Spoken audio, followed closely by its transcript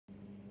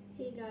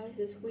Hey guys,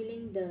 it's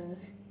Wheeling the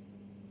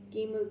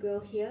Gamer Girl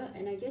here,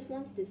 and I just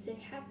wanted to say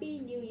Happy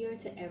New Year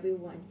to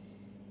everyone.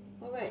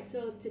 Alright,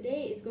 so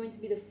today is going to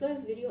be the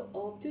first video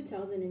of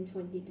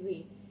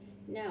 2023.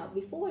 Now,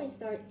 before I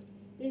start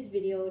this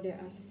video, there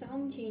are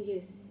some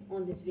changes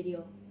on this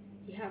video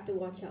you have to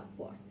watch out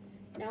for.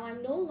 Now,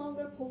 I'm no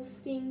longer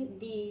posting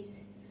these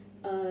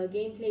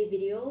gameplay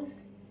videos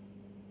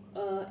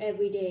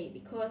every day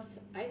because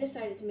I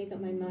decided to make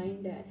up my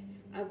mind that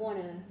I want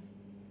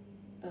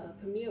to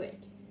premiere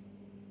it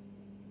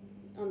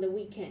on the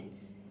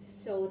weekends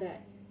so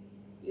that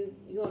you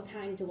have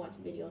time to watch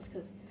videos,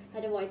 because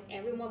otherwise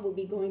everyone will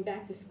be going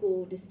back to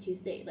school this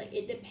Tuesday. Like,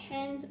 it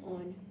depends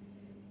on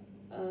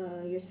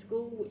your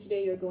school which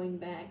day you're going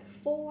back.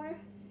 For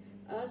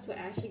us, we're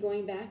actually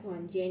going back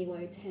on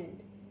January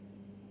 10th,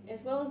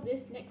 as well as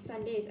this next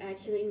Sunday is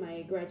actually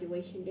my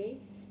graduation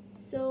day,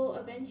 so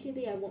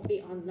eventually I won't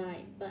be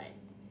online, but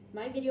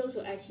my videos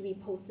will actually be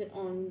posted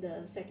on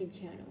the second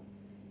channel.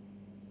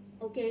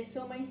 Okay,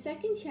 so my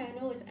second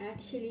channel is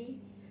actually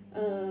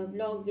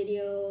vlog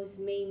videos,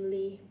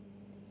 mainly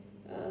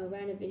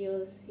random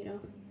videos, you know.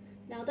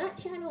 Now, that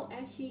channel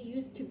actually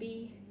used to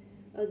be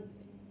a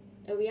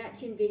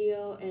reaction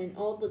video and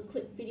all the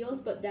clip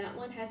videos, but that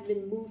one has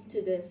been moved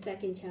to the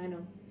second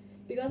channel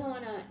because I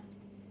want to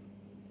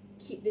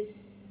keep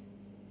this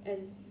as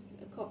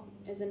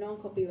a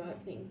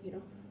non-copyright thing, you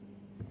know.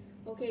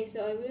 Okay,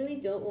 so I really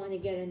don't want to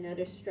get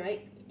another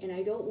strike, and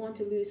I don't want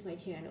to lose my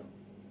channel.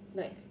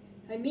 Like,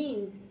 I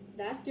mean,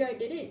 last year I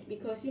did it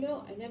because, you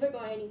know, I never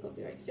got any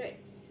copyright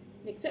strike,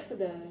 except for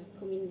the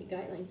community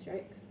guideline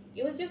strike.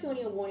 It was just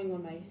only a warning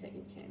on my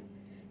second channel.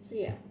 So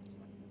yeah.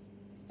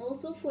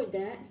 Also for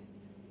that,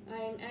 I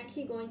am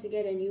actually going to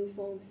get a new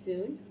phone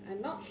soon. I'm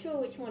not sure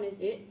which one is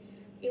it.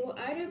 It will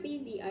either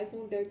be the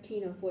iPhone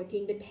 13 or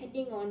 14,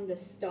 depending on the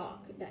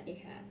stock that they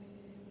have.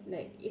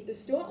 Like, if the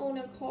store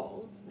owner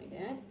calls my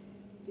dad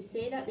to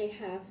say that they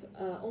have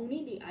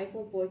only the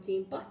iPhone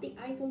 14, but the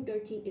iPhone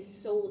 13 is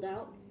sold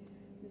out,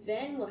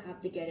 then we'll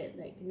have to get it.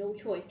 Like, no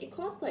choice. It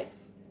costs like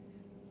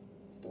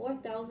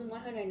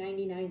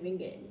 4,199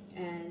 ringgit,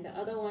 and the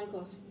other one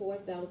costs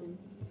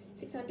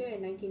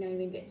 4,699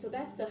 ringgit. So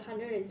that's the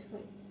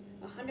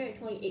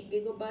 128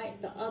 gigabyte.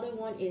 The other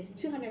one is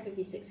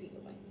 256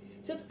 gigabyte.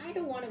 So it's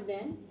either one of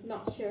them,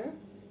 not sure,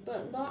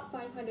 but not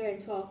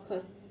 512,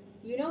 because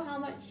you know how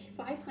much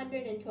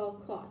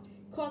 512 costs?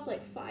 Costs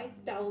like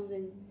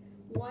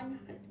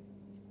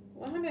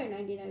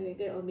 5,199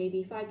 ringgit, or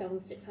maybe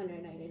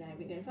 5,699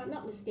 ringgit, if I'm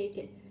not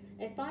mistaken.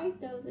 And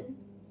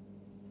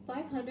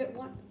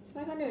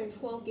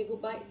 512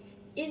 gigabyte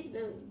is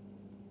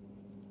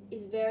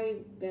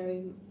very,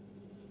 very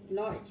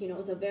large, you know.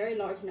 It's a very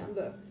large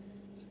number.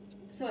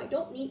 So I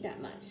don't need that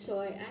much. So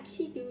I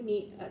actually do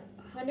need a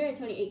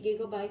 128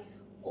 gigabyte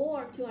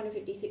or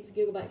 256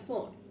 gigabyte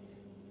phone.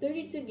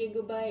 32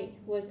 gigabyte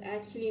was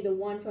actually the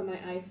one for my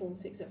iPhone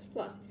 6s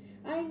Plus.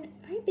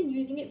 I've been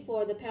using it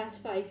for the past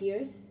 5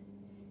 years,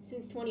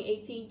 since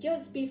 2018,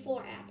 just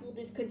before Apple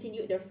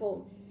discontinued their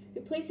phone,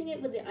 replacing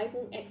it with the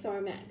iPhone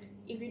XR Max.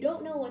 If you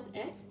don't know what's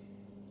X,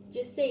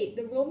 just say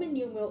the Roman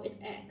numeral is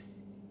X.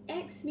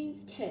 X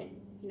means 10,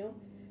 you know.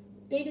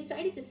 They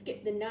decided to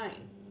skip the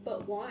 9,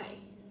 but why?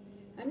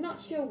 I'm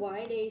not sure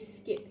why they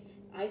skipped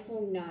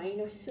iPhone 9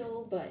 or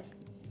so, but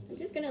I'm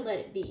just gonna let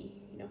it be,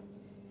 you know.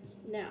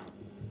 Now,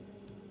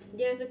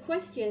 there's a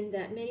question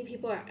that many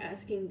people are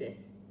asking this.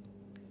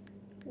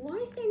 Why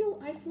is there no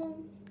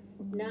iPhone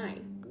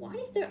 9? Why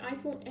is there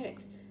iPhone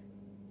X?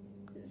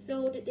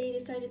 So did they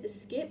decided to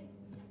skip?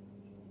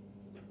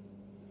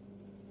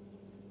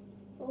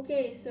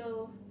 Okay,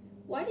 so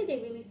why did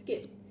they really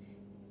skip?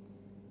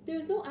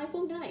 There's no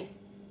iPhone 9.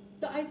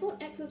 The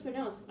iPhone X was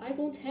pronounced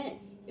iPhone 10.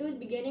 It was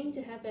beginning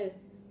to have a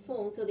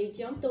phone, so they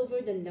jumped over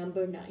the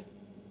number 9.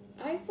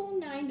 iPhone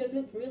 9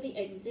 doesn't really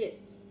exist.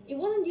 It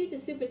wasn't due to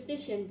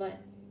superstition,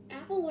 but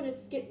Apple would have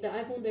skipped the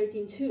iPhone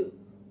 13 too.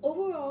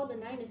 Overall, the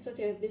 9 is such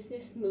a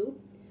business move,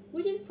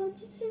 which is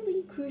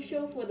particularly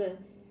crucial for the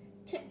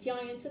tech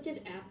giants such as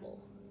Apple.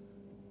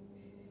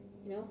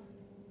 You know?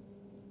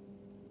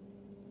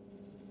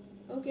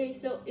 Okay,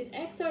 so is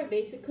XR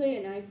basically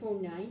an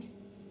iPhone 9?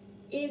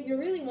 If you're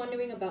really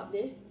wondering about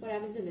this, what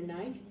happened to the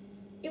 9?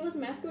 It was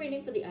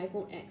masquerading for the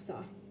iPhone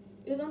XR.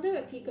 It was under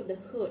a peak of the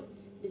hood,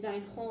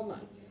 designed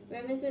hallmark,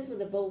 reminiscent with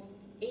the both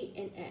 8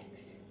 and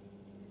X.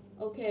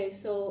 Okay,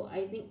 so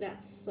I think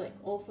that's like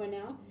all for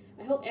now.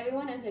 I hope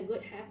everyone has a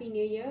good Happy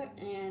New Year,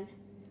 and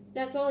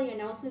that's all the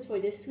announcements for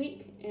this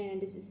week,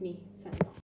 and this is me signing off.